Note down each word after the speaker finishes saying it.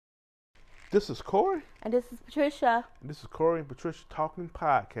This is Corey. And this is Patricia. This is Corey and Patricia Talking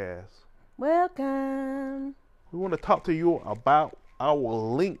Podcast. Welcome. We want to talk to you about our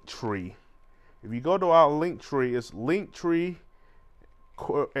Linktree. If you go to our Linktree, it's Linktree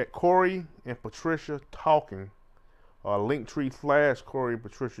at Corey and Patricia Talking. Or Linktree / Corey and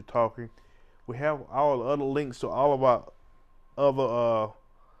Patricia Talking. We have all the other links to all of our other,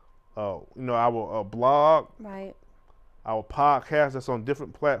 our blog. Right. Our podcast that's on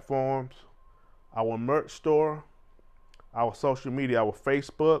different platforms. Our merch store, our social media, our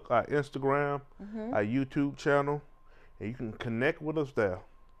Facebook, our Instagram, our YouTube channel, and you can connect with us there.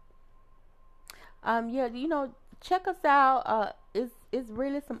 Check us out. It's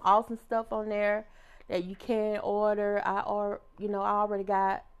really some awesome stuff on there that you can order. I already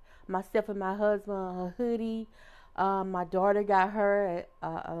got myself and my husband a hoodie. My daughter got her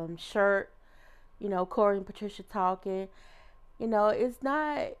a shirt. Corey and Patricia Talking. It's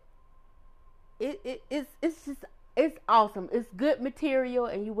not. It's awesome. It's good material,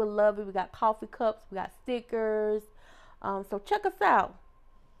 and you will love it. We got coffee cups, we got stickers. So check us out.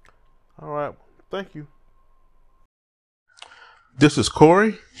 All right, thank you. This is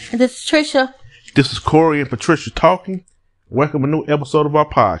Corey. And this is Trisha. This is Corey and Patricia Talking. Welcome to a new episode of our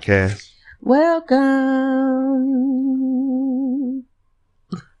podcast. Welcome.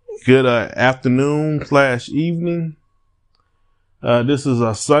 Good afternoon / evening. This is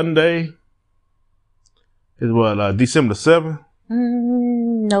a Sunday. It's what, December the 7th?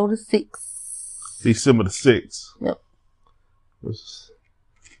 No, the 6th. December the 6th. Yep.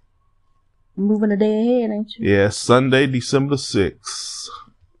 Moving a day ahead, ain't you? Yeah, Sunday, December the 6th.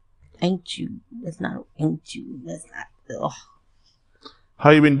 Ain't you? That's not, ain't you? That's not, ugh.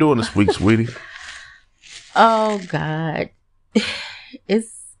 How you been doing this week, sweetie? Oh, God.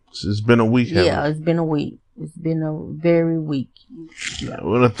 It's been a week, hasn't Yeah, it? it's been a week. It's been a very week. Yeah. I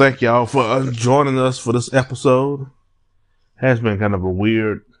want to thank y'all for joining us for this episode. Has been kind of a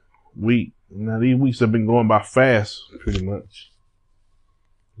weird week. Now, these weeks have been going by fast, pretty much.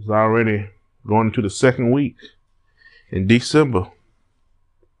 It's already going into the second week in December.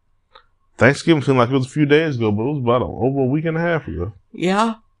 Thanksgiving seemed like it was a few days ago, but it was about over a week and a half ago.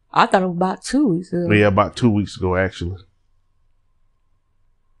 Yeah, I thought it was about 2 weeks ago. Yeah, about 2 weeks ago, actually.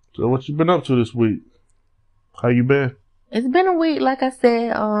 So what you been up to this week? How you been? It's been a week, like I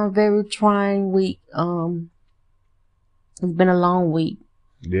said, very trying week. It's been a long week.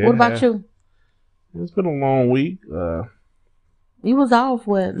 Yeah. What about you? It's been a long week. You was off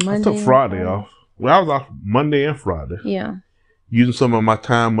what, Monday? I took Friday off. Well, I was off Monday and Friday. Yeah. Using some of my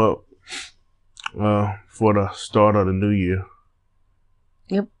time up for the start of the new year.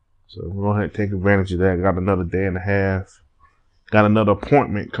 Yep. So we're going to take advantage of that. Got another day and a half. Got another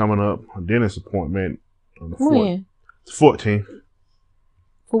appointment coming up, a dentist appointment on the 14th.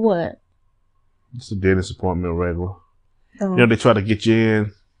 For what? It's a dentist appointment regular. Oh. They try to get you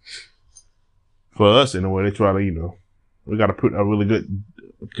in. For us, anyway, they try to, we got to put a really good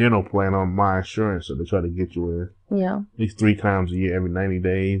dental plan on my insurance, so they try to get you in. Yeah. At least 3 times a year, every 90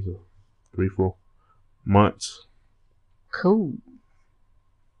 days, or 3-4 months. Cool.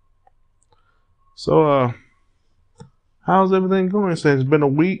 So, how's everything going since it's been a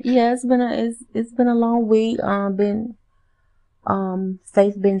week? Yeah, it's been a long week.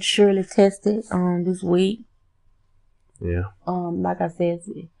 Faith been surely tested this week. Yeah. Like I said,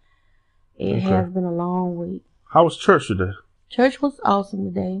 it has been a long week. How was church today? Church was awesome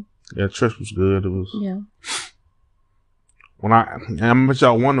today. Yeah, church was good. It was. Yeah. When I bet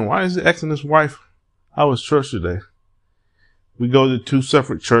y'all wondering why is he asking his wife how was church today? We go to 2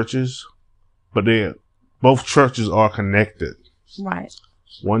 separate churches, but both churches are connected. Right.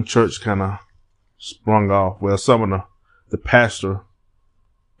 One church kind of sprung off. Well, some of the pastor,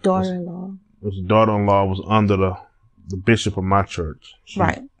 daughter-in-law was under the bishop of my church. She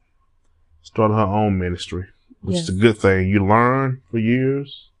right. Started her own ministry, which Yes. is a good thing. You learn for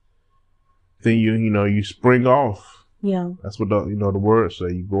years, then you spring off. Yeah. That's what the words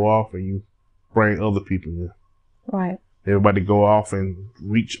say. You go off and you bring other people in. Right. Everybody go off and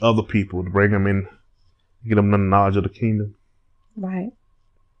reach other people to bring them in, get them the knowledge of the kingdom. Right.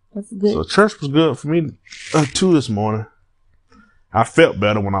 That's good. So church was good for me too this morning. I felt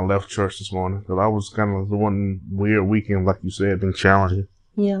better when I left church this morning because I was kind of the one weird weekend, like you said, been challenging.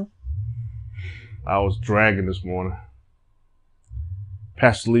 Yeah. I was dragging this morning.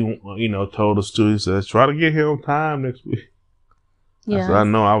 Pastor Lee, told us to. He says, try to get here on time next week. Yeah. I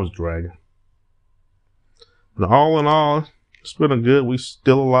know I was dragging. But all in all, it's been a good. We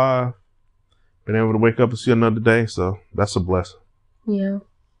still alive. Been able to wake up and see another day, so that's a blessing. Yeah.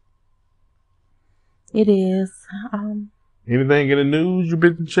 It is. Anything in the news you've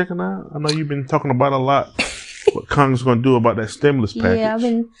been checking out? I know you've been talking about a lot. What Congress going to do about that stimulus package? Yeah, I've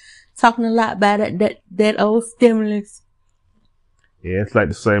been talking a lot about that old stimulus. Yeah, it's like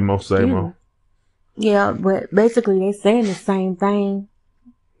the same old. Yeah, but basically they're saying the same thing.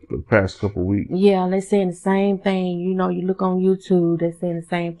 For the past couple of weeks. Yeah, they're saying the same thing. You look on YouTube, they're saying the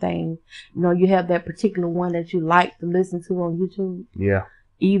same thing. You have that particular one that you like to listen to on YouTube. Yeah.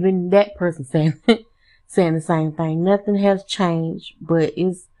 Even that person saying saying the same thing. Nothing has changed, but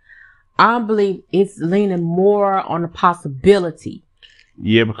I believe it's leaning more on the possibility.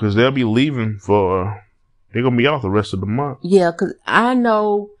 Yeah, because they'll be leaving they're going to be out the rest of the month. Yeah, because I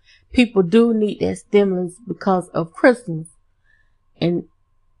know people do need that stimulus because of Christmas. And,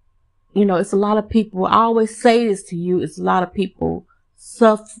 it's a lot of people. I always say this to you. It's a lot of people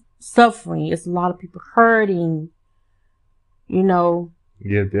suffering. It's a lot of people hurting. Yeah,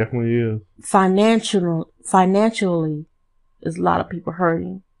 it definitely is. Financially, there's a lot of people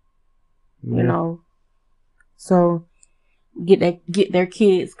hurting. Yeah. So get their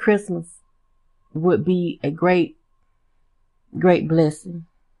kids Christmas would be a great blessing.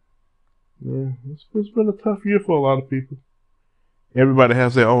 Yeah, it's been a tough year for a lot of people. Everybody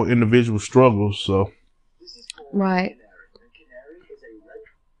has their own individual struggles, so. Right.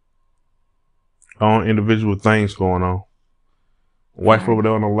 Own individual things going on. Wife over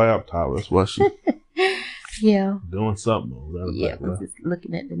there on the laptop, that's what she. Yeah. Doing something over there. Yeah, I'm just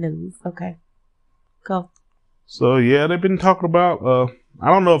looking at the news. Okay. Go. So, yeah, they've been talking about,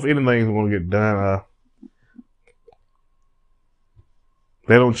 I don't know if anything's going to get done.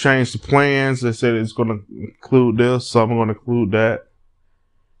 They don't change the plans. They said it's going to include this, some are going to include that.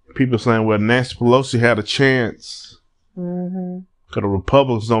 People saying, well, Nancy Pelosi had a chance. Mm-hmm. Because the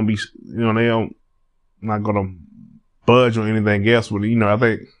Republicans don't be, not going to budge on anything else. But, I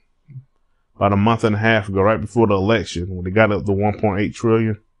think about a month and a half ago, right before the election, when they got up to $1.8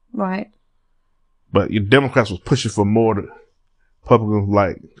 trillion. Right. But your Democrats was pushing for more. The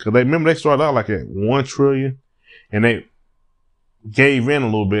Republicans because they started out like at $1 trillion, and they gave in a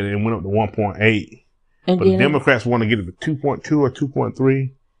little bit and went up to 1.8. But the Democrats want to get it to 2.2 or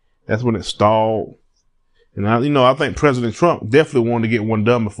 2.3. That's when it stalled. And I think President Trump definitely wanted to get one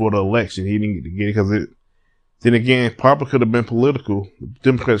done before the election. He didn't get to get it because then again, probably could have been political. The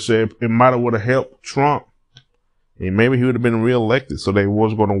Democrats said it might have would have helped Trump, and maybe he would have been reelected. So they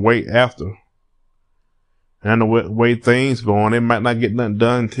was going to wait after. And the way things going, it might not get nothing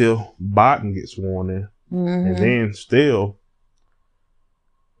done until Biden gets sworn in. Mm-hmm. And then still,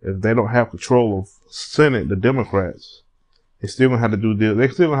 if they don't have control of Senate, the Democrats, they still gonna have to do this. They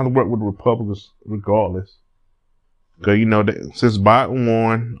still gonna have to work with the Republicans regardless. Because, since Biden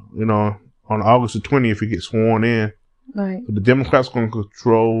won, on August the 20th, he gets sworn in. Right. The Democrats gonna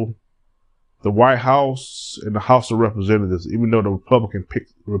control the White House and the House of Representatives, even though the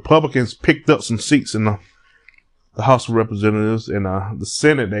Republicans picked up some seats in the House of Representatives and the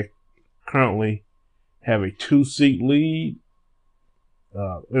Senate. They currently have a 2-seat lead.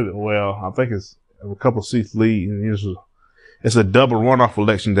 I think it's a couple seats lead. And it's a double runoff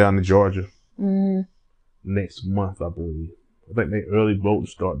election down in Georgia. Mm-hmm. Next month, I believe. I think they early voting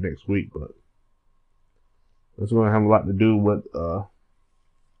start next week, but it's going to have a lot to do with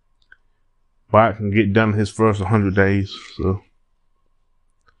Biden can get done in his first 100 days. So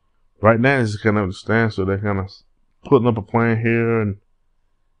right now, it's kind of a standstill. They're kind of putting up a plan here and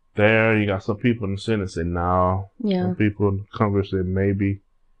there. You got some people in the Senate say no. Yeah. Some people in Congress say maybe.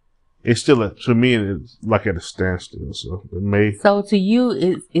 It's still to me, it's like at a standstill. So it may. So to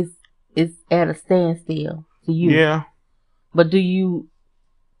you, it's at a standstill. To you. Yeah. But do you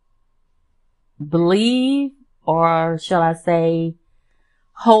believe, or shall I say,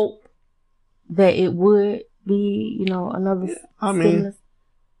 hope that it would be, another stimulus?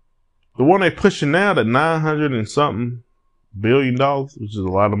 The one they're pushing now, the $900 and something billion, which is a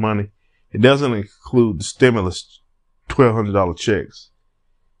lot of money, it doesn't include the stimulus $1,200 checks.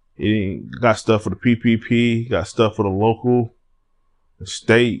 It got stuff for the PPP, got stuff for the local, the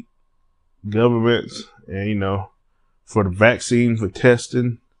state governments, and for the vaccine, for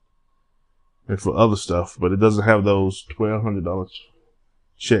testing, and for other stuff. But it doesn't have those $1,200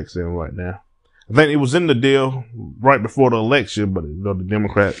 checks in right now. I think it was in the deal right before the election, but the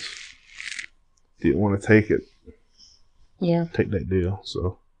Democrats didn't want to take it. Yeah. Take that deal.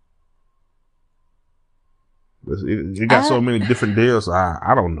 So it got so many different deals.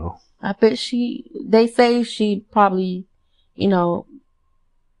 I don't know. I bet they say she probably,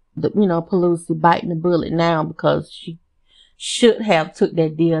 Pelosi biting the bullet now because she should have took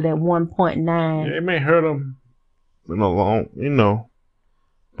that deal, that 1.9. Yeah, it may hurt them in the long,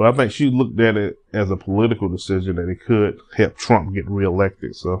 But I think she looked at it as a political decision that it could help Trump get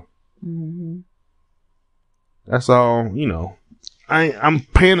reelected. So that's all, I'm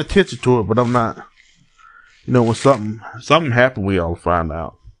paying attention to it, but I'm not, when something happened, we all find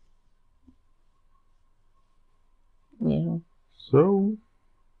out. Yeah. So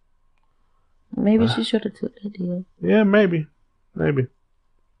maybe she should have took that deal. Yeah, maybe.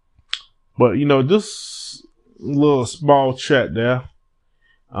 But this little small chat there.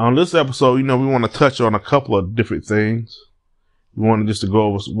 On this episode, we want to touch on a couple of different things. We wanted just to go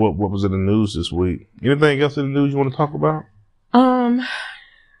over what was in the news this week. Anything else in the news you want to talk about?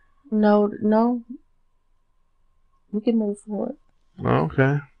 No. We can move forward.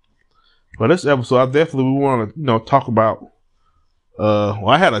 Okay. Well, this episode, I definitely want to, talk about.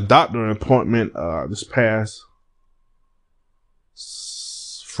 I had a doctor appointment this past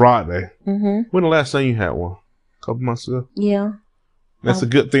Friday. When the last time you had one? A couple months ago. Yeah. That's a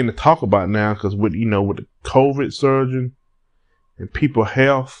good thing to talk about now, because with the COVID surging and people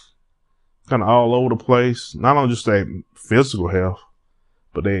health kind of all over the place, not only just their physical health,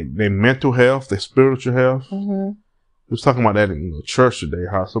 but their mental health, their spiritual health. We was talking about that in the church today,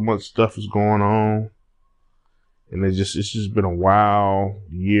 how so much stuff is going on, and it's just been a wild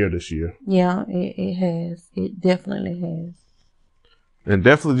year this year. Yeah, it has. It definitely has. And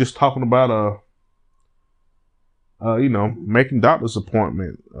definitely just talking about making doctor's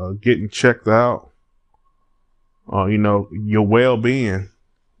appointment, getting checked out, your well-being,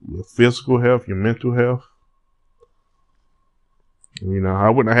 your physical health, your mental health. I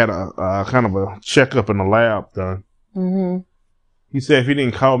wouldn't have had a kind of a checkup in the lab done. He said if he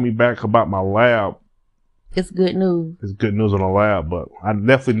didn't call me back about my lab, it's good news. It's good news on the lab, but I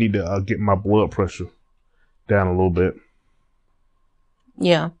definitely need to get my blood pressure down a little bit.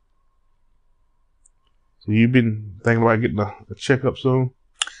 Yeah. So you've been thinking about getting a checkup soon?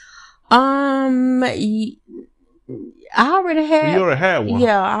 I already had. You already had one.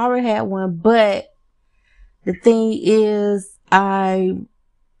 Yeah, I already had one. But the thing is, I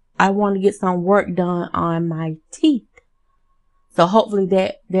want to get some work done on my teeth. So hopefully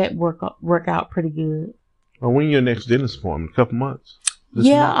that work out pretty good. Well, when your next dentist appointment? A couple months? Month?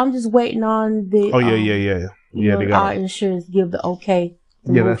 I'm just waiting on the. Oh yeah. Yeah, they got our insurance give the okay.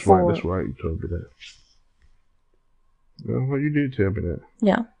 Yeah, that's forward. right. That's right. You told me that. Well, you did tell me that.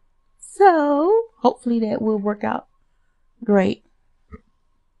 Yeah. So hopefully that will work out great.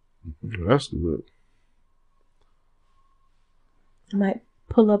 That's good. I might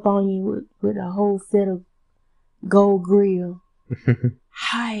pull up on you with a whole set of gold grill.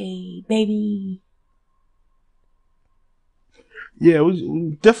 Hi, baby. Yeah,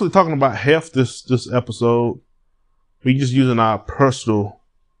 we definitely talking about health this episode. We just using our personal,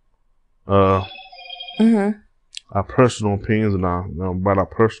 our personal opinions and about our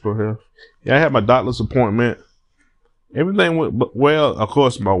personal health. Yeah, I had my doctor's appointment. Everything went well. Of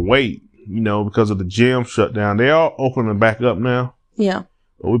course, my weight, because of the gym shut down. They are opening back up now. Yeah.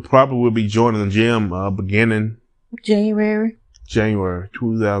 But we probably will be joining the gym beginning January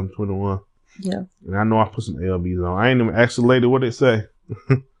 2021. Yeah. And I know I put some LBs on. I ain't even asked the lady what they say.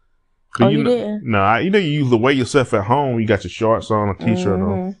 You didn't? No, you usually weigh yourself at home. You got your shorts on, a t-shirt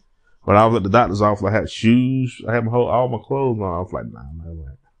on. But I was at the doctor's office. I had shoes. I had all my clothes on. I was like, nah,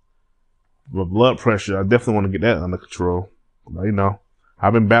 man. My blood pressure, I definitely want to get that under control.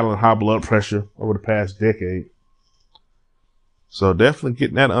 I've been battling high blood pressure over the past decade. So definitely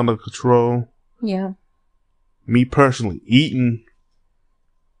getting that under control. Yeah. Me personally, eating,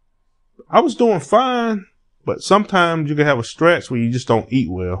 I was doing fine, but sometimes you can have a stretch where you just don't eat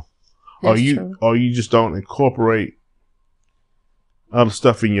well. That's true. Or you just don't incorporate other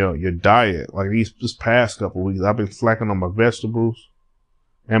stuff in your diet. Like this past couple of weeks, I've been slacking on my vegetables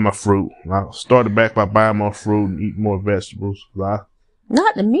and my fruit. I started back by buying more fruit and eating more vegetables.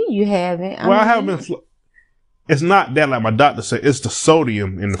 Not to me, you haven't. I haven't been. It's not that, like my doctor said. It's the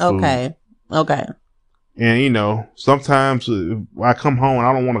sodium in the food. Okay. And sometimes when I come home and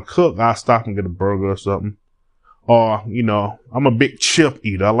I don't want to cook, I stop and get a burger or something. Or I'm a big chip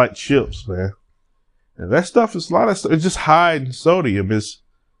eater. I like chips, man. And that stuff is a lot of stuff. It's just high in sodium. It's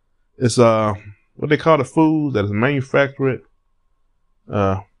what they call the food that is manufactured.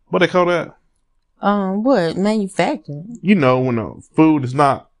 What they call that? What manufactured? When the food is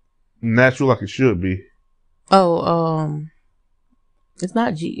not natural like it should be. Oh, it's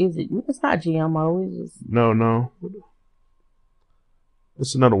not It's not GMO. It's just... No.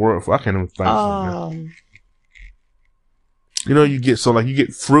 It's another word for. I can't even think. You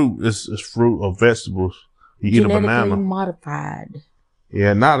get fruit. It's fruit or vegetables. You eat a banana. Genetically modified.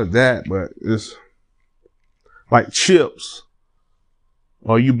 Yeah, not of that, but it's like chips.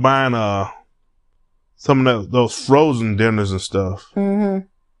 Or you buying some of those frozen dinners and stuff. Mm-hmm.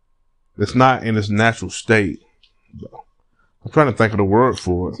 It's not in its natural state. I'm trying to think of the word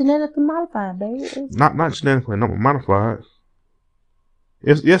for it. Genetically modified, baby. Not genetically modified.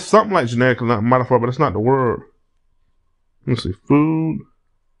 It's something like genetically modified, but it's not the word. Let me see. Food.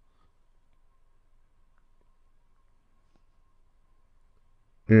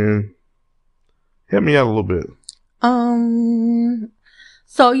 And help me out a little bit.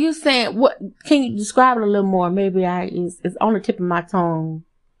 So you saying what? Can you describe it a little more? Maybe it's on the tip of my tongue.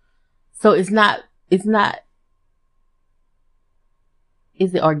 So it's not. Is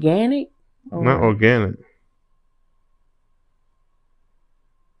it organic? Not organic.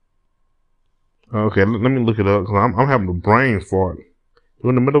 Okay, let me look it up because I'm having a brain fart. We're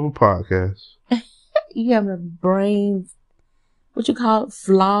in the middle of a podcast. You having a brain? What you call it?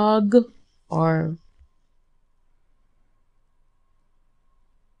 Flog or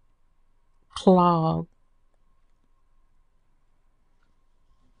clog?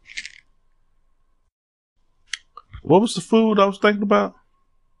 What was the food I was thinking about?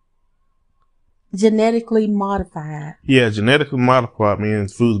 Genetically modified. Yeah, genetically modified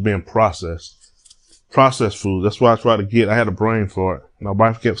means food's being processed. Processed food. That's why I tried to get. I had a brain for it. My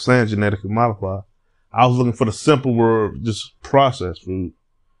wife kept saying genetically modified. I was looking for the simple word, just processed food,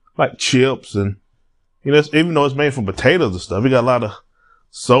 like chips and even though it's made from potatoes and stuff, it got a lot of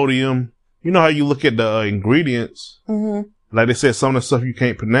sodium. You know how you look at the ingredients, like they said, some of the stuff you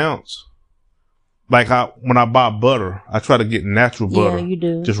can't pronounce. Like when I buy butter, I try to get natural butter. Yeah, you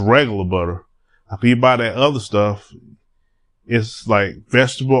do. Just regular butter. If you buy that other stuff, it's like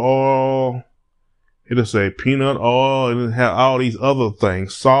vegetable oil. It'll say peanut oil, and it'll have all these other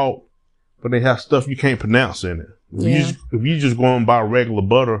things, salt, but they have stuff you can't pronounce in it. If you just go and buy regular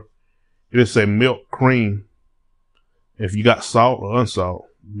butter, it'll say milk, cream. If you got salt or unsalt,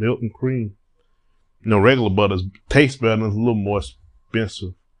 milk and cream. Regular butter tastes better and it's a little more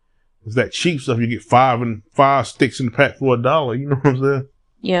expensive. It's that cheap stuff you get five sticks in the pack for $1. You know what I'm saying?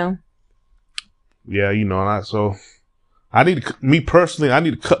 Yeah. Yeah, so I need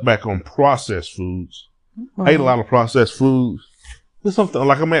to cut back on processed foods. I eat a lot of processed foods. There's something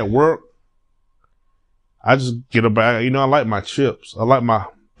like I'm at work. I just get a bag. I like my chips. I like my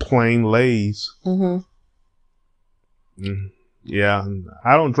plain Lay's. Yeah,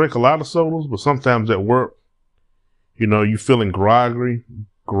 I don't drink a lot of sodas, but sometimes at work, you feeling groggy,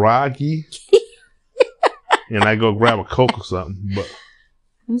 and I go grab a Coke or something. But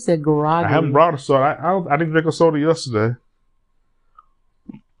you said groggy. I haven't brought a soda. I didn't drink a soda yesterday.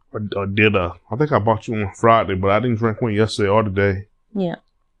 Or did I think I bought you one on Friday, but I didn't drink one yesterday or today. Yeah.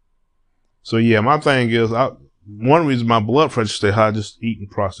 So yeah, my thing is, one reason my blood pressure stay high, just eating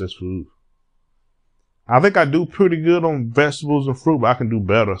processed food. I think I do pretty good on vegetables and fruit, but I can do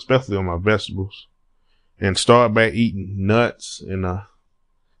better, especially on my vegetables. And start back eating nuts and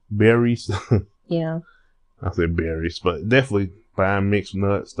berries. Yeah. I said berries, but definitely buying mixed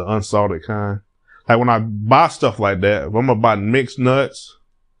nuts, the unsalted kind. Like when I buy stuff like that, if I'm gonna buy mixed nuts,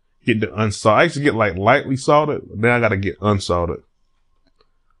 get the unsalted. I used to get like lightly salted, but then I gotta get unsalted.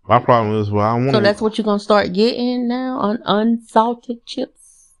 My problem is, I want. So that's what you're gonna start getting now on unsalted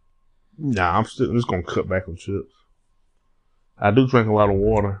chips. Nah, I'm just gonna cut back on chips. I do drink a lot of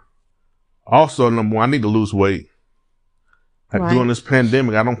water. Also, number one, I need to lose weight. Like during this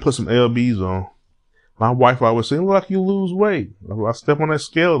pandemic, I don't put some LBs on. My wife always say, "Look like you lose weight." I step on that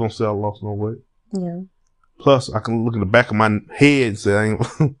scale, don't say I lost no weight. Yeah. Plus, I can look at the back of my head and say, I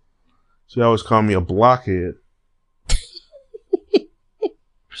ain't. She always called me a blockhead.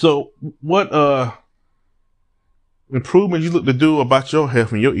 So, what improvements you look to do about your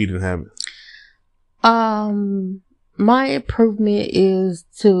health and your eating habits? My improvement is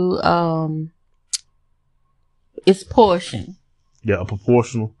to it's portion. Yeah,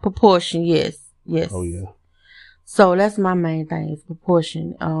 proportional. Proportion, yes. Oh yeah. So that's my main thing is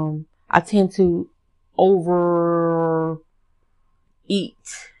proportion. I tend to overeat.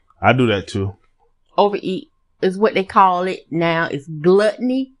 I do that too. Overeat is what they call it now. It's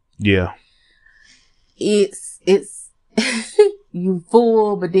gluttony. Yeah. It's you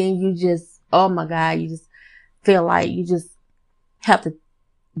full, but then you just, oh my God, you just feel like you just have to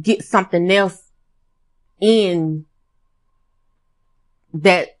get something else in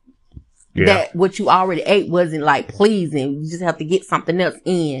that what you already ate wasn't like pleasing. You just have to get something else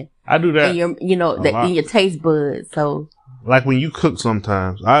in. I do that. In your, in your taste buds. So, like when you cook,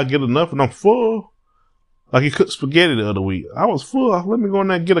 sometimes I get enough and I'm full. Like you cooked spaghetti the other week. I was full. Let me go in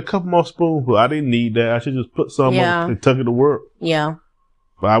there and get a couple more spoonfuls. I didn't need that. I should just put some on and tuck it to work. Yeah.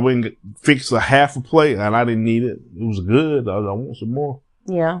 But I wouldn't fix a half a plate and I didn't need it. It was good. I want some more.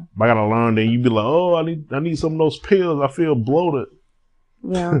 Yeah. But I gotta learn. Then you be like, oh, I need some of those pills. I feel bloated.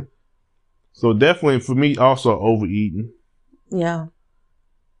 Yeah. So definitely for me, also overeating. Yeah.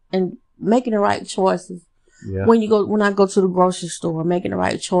 And making the right choices. Yeah. When I go to the grocery store, making the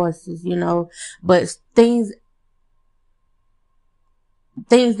right choices, but things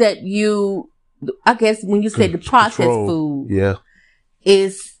that I guess when you say the processed food yeah,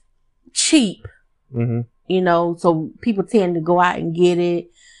 is cheap, mm-hmm. So people tend to go out and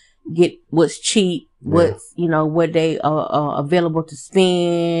get what's cheap, what's, what they are available to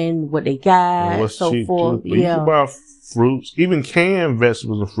spend, what they got, what's so cheap forth. too. But you can buy fruits, even canned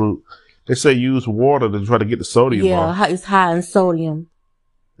vegetables and fruit. They say use water to try to get the sodium off. Yeah, it's high in sodium.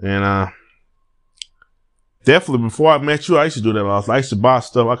 And definitely before I met you, I used to do that a lot. I used to buy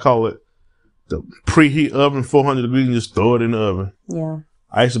stuff. I call it the preheat oven, 400 degrees, and just throw it in the oven. Yeah.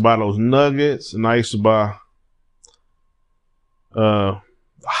 I used to buy those nuggets, and I used to buy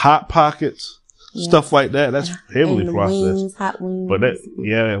Hot Pockets, stuff like that. That's heavily processed. Wings, hot wings. But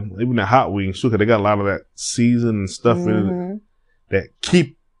even the hot wings too, because they got a lot of that season and stuff in it that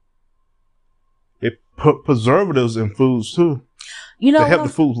keep it. Put preservatives in foods too. To help the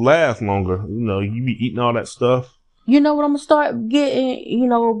foods last longer. You be eating all that stuff. You know what I'm gonna start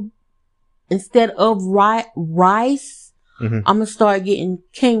getting? Instead of rice, I'm gonna start getting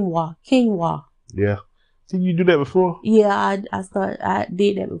quinoa. Yeah. Did you do that before? Yeah, I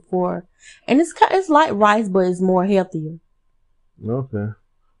did that before, and it's like rice, but it's more healthier. Okay.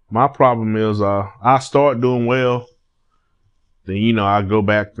 My problem is I start doing well, then I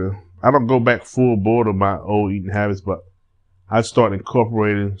don't go back full board of my old eating habits, but I start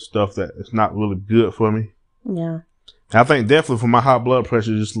incorporating stuff that is not really good for me. Yeah. I think definitely for my high blood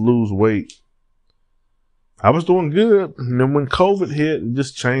pressure, just lose weight. I was doing good, and then when COVID hit, it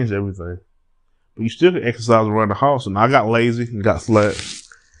just changed everything. But you still can exercise around the house, and I got lazy and got flat.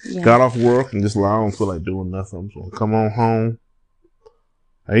 Yeah. Got off work and just like, I don't feel like doing nothing. I'm just gonna come on home.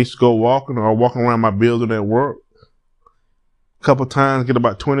 I used to go walking around my building at work. A couple times, get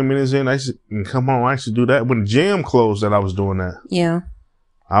about 20 minutes in. I used to do that. When the gym closed, I was doing that. Yeah.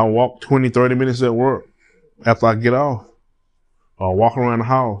 I'll walk 20, 30 minutes at work after I get off. Or walk around the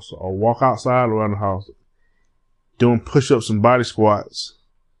house. Or walk outside around the house. Doing push-ups and body squats.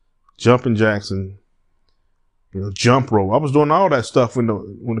 Jumping jacks and jump rope. I was doing all that stuff when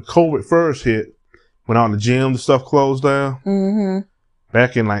the COVID first hit. When all the gyms and stuff closed down. Mm-hmm.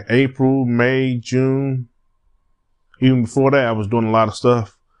 Back in like April, May, June. Even before that, I was doing a lot of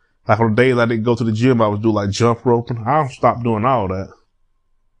stuff. Like on the days I didn't go to the gym, I was doing like jump roping. I stopped doing all that.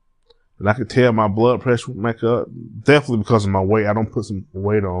 And I could tell my blood pressure would make up. Definitely because of my weight. I don't put some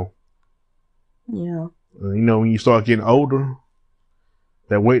weight on. Yeah. When you start getting older,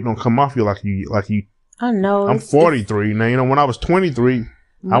 that weight don't come off you like you. I know. I'm 43 now. When I was 23,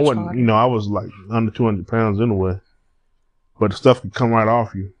 I wasn't. Harder. I was like under 200 pounds anyway. But the stuff can come right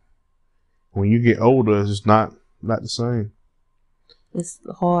off you. When you get older, it's just not the same. It's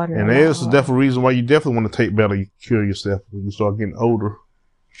harder. And there's a definite reason why you definitely want to take better care of yourself when you start getting older.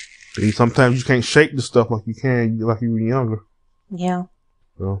 Sometimes you can't shake the stuff like you can like you were younger. Yeah.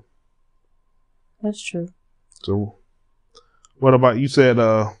 So. That's true. So, what about, you said,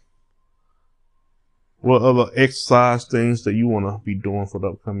 what other exercise things that you want to be doing for the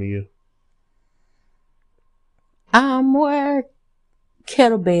upcoming year? More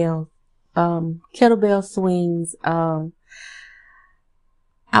kettlebell swings.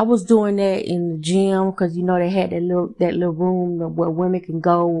 I was doing that in the gym because they had that little room where women can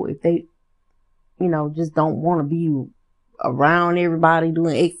go if they, just don't want to be around everybody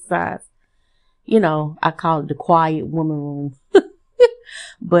doing exercise. I call it the quiet woman room.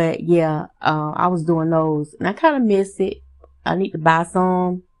 But yeah, I was doing those and I kind of miss it. I need to buy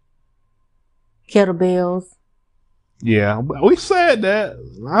some kettlebells. Yeah, we said that.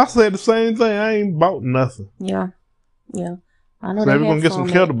 I said the same thing. I ain't bought nothing. Yeah. I know. So we're gonna get some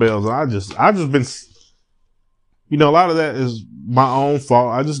kettlebells. I just been, a lot of that is my own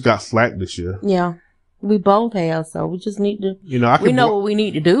fault. I just got slack this year. Yeah, we both have. So we just need to. We know what we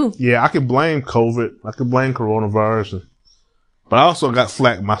need to do. Yeah, I can blame COVID. I can blame coronavirus, but I also got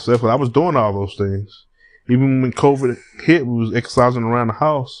slack myself. I was doing all those things. Even when COVID hit, we was exercising around the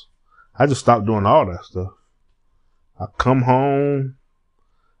house. I just stopped doing all that stuff. I come home.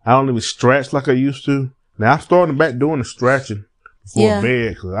 I don't even stretch like I used to. Now I'm starting back doing the stretching before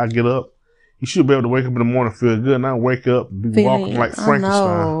bed because I get up. You should be able to wake up in the morning and feel good. And I wake up and be walking like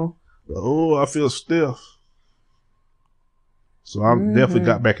Frankenstein. Oh, I feel stiff. So I definitely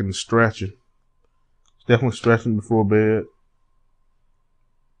got back into stretching. Definitely stretching before bed.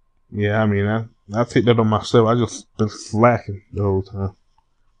 Yeah, I mean, I take that on myself. I just been slacking the whole time.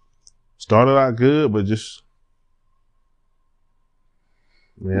 Started out good, but just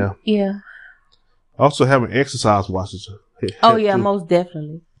yeah. Yeah. Also having exercise watches. Oh yeah, most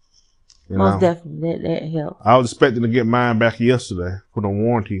definitely. You Most know, definitely. That helps. I was expecting to get mine back yesterday for the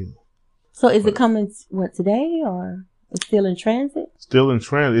warranty. So is it coming today or it's still in transit? Still in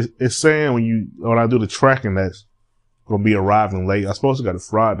transit. It's saying when I do the tracking that's gonna be arriving late. I supposed to got it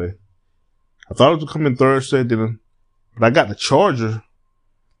Friday. I thought it was coming Thursday, but I got the charger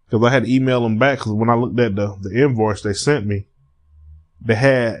because I had to email them back because when I looked at the invoice they sent me, they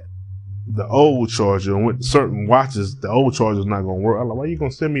had the old charger, and with certain watches, the old charger is not gonna work. I'm like, why are you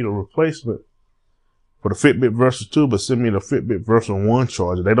gonna send me the replacement for the Fitbit Versa 2, but send me the Fitbit Versa 1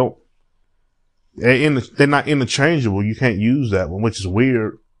 charger? They're not interchangeable. You can't use that one, which is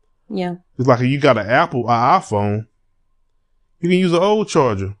weird. Yeah. It's like if you got an iPhone, you can use an old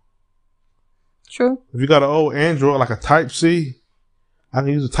charger. True. If you got an old Android, like a Type-C, I can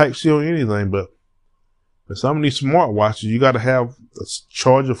use a Type-C on anything, but for some of these smartwatches, you got to have a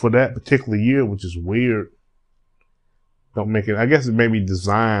charger for that particular year, which is weird. Don't make it. I guess it may be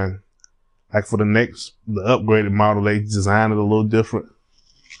designed like for the upgraded model. They design it a little different,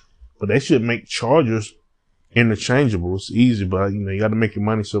 but they should make chargers interchangeable. It's easy, but you got to make your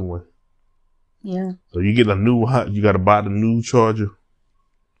money somewhere. Yeah. So you get a new you got to buy the new charger.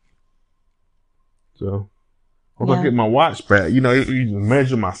 So once I get my watch back, you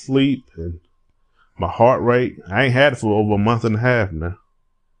measure my sleep and my heart rate. I ain't had it for over a month and a half now.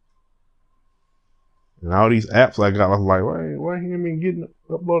 And all these apps I got, I was like, why ain't even getting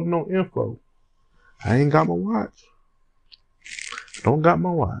uploading no info? I ain't got my watch. Don't got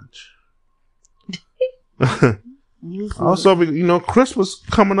my watch. Also, Christmas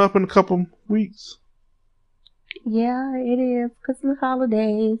coming up in a couple weeks. Yeah, it is. Christmas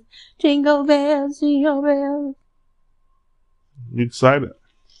holidays. Jingle bells, jingle bells. You excited?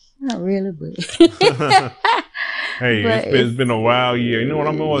 Not really, but hey, it's been a wild year. You know what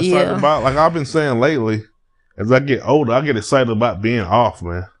I'm always excited about? Like I've been saying lately, as I get older, I get excited about being off,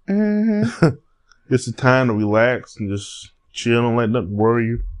 man. Mm-hmm. It's a time to relax and just chill and let nothing worry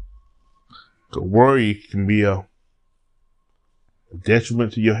you. The worry can be a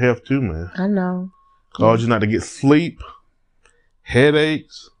detriment to your health too, man. I know. Cause you not to get sleep,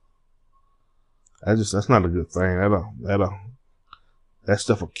 headaches. That's not a good thing. That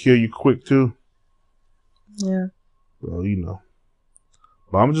stuff will kill you quick too. Yeah. Well,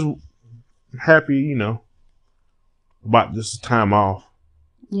 but I'm just happy, about this time off.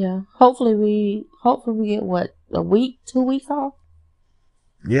 Yeah. Hopefully we get a week, 2 weeks off.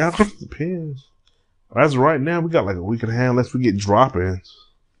 Yeah, it depends. As of right now, we got like a week and a half unless we get drop-ins.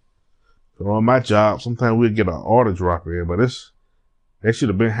 So on my job, sometimes we'll get an order drop-in, but they should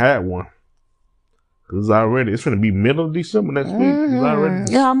have had one. Cause it's gonna be middle of December next week. It's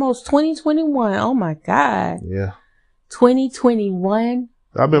already almost 2021. Oh my God. Yeah. 2021.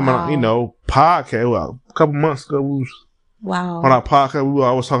 I've been podcast. Well, a couple months ago, on our podcast, we were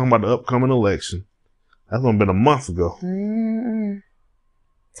always talking about the upcoming election. That's only been a month ago.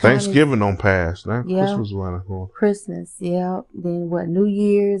 Thanksgiving don't pass. Now Christmas around the corner. Christmas, yeah. Then New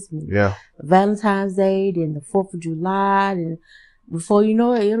Year's? Yeah. Valentine's Day. Then the 4th of July. And before you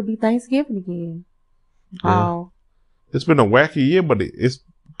know it, it'll be Thanksgiving again. Yeah. It's been a wacky year, but it's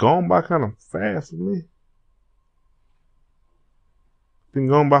gone by kind of fast for me. It's been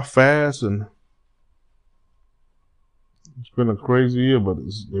going by fast, and it's been a crazy year, but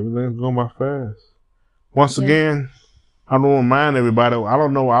everything's going by fast. Once again, I don't remind everybody, I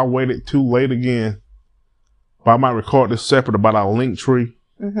don't know, I waited too late again, but I might record this separate about our Linktree.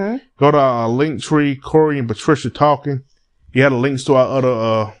 Mm-hmm. Go to our Linktree, Corey and Patricia Talking. You have the links to our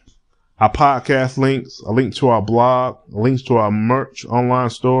other our podcast links, a link to our blog, links to our merch online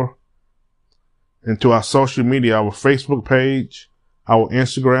store, and to our social media, our Facebook page, our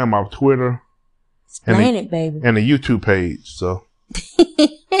Instagram, our Twitter, Explain it, baby, and the YouTube page. So we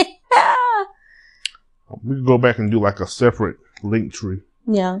can go back and do like a separate Linktree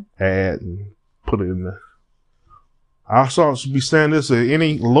ad and put it in there. I also should be saying this to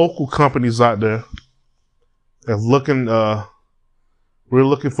any local companies out there that's looking. We're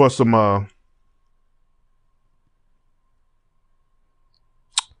looking for some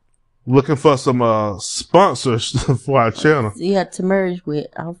sponsors for our channel. Yeah, to merge with.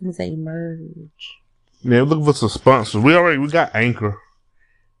 I was gonna say merge. Yeah, we're looking for some sponsors. We got Anchor,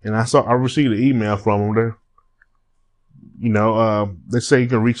 and I received an email from them there. They say you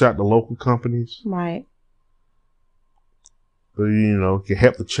can reach out to local companies, right? So can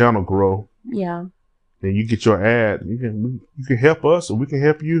help the channel grow. Yeah. Then you get your ad. You can help us, or we can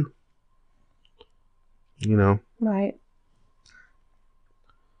help you. Right.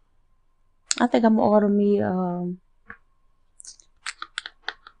 I think I'm gonna order me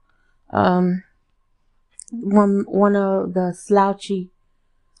one of the slouchy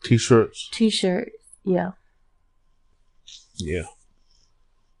T-shirts. t-shirts. Yeah. Yeah.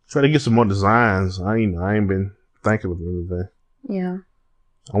 Try to get some more designs. I ain't been thinking of anything. Yeah.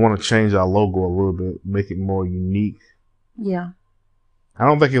 I want to change our logo a little bit, make it more unique. Yeah. I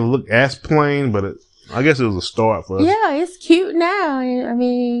don't think it'll look as plain, but I guess it was a start for us. Yeah, it's cute now. I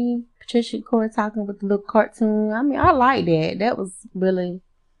mean, Patricia and Corey talking with the little cartoon. I mean, I like that. That was really,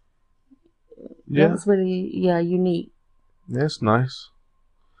 unique. That's nice.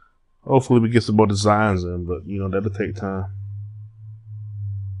 Hopefully we get some more designs in, but that'll take time.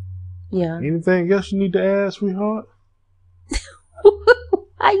 Yeah. Anything else you need to add, sweetheart?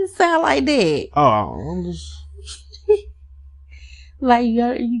 How you sound like that? Oh, I'm just like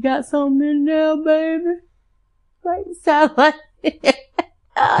you got something in there, baby. Like you sound like that.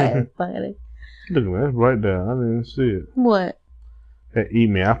 Oh, that's funny. Look at that right there. I didn't see it. What? That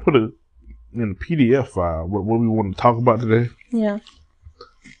email. I put it in a PDF file. What we want to talk about today. Yeah.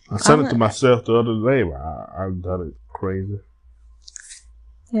 I sent it to myself the other day, but I've done it crazy.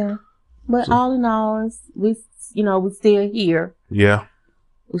 Yeah. But all in all, we still here. Yeah.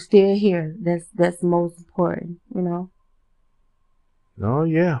 We're still here. That's the most important, Oh,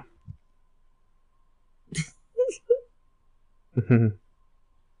 yeah.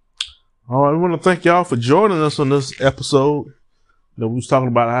 All right, we want to thank y'all for joining us on this episode. We was talking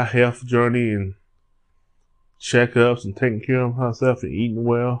about our health journey and checkups and taking care of ourselves and eating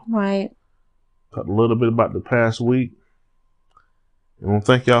well. Right. Talked a little bit about the past week. And we want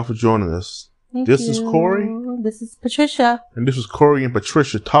to thank y'all for joining us. This is Corey. This is Patricia. And this is Corey and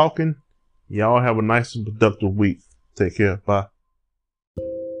Patricia talking. Y'all have a nice and productive week. Take care. Bye.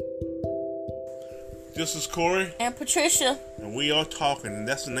 This is Corey. And Patricia. And we are talking. And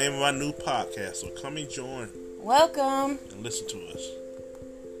that's the name of our new podcast. So come and join. Welcome. And listen to us.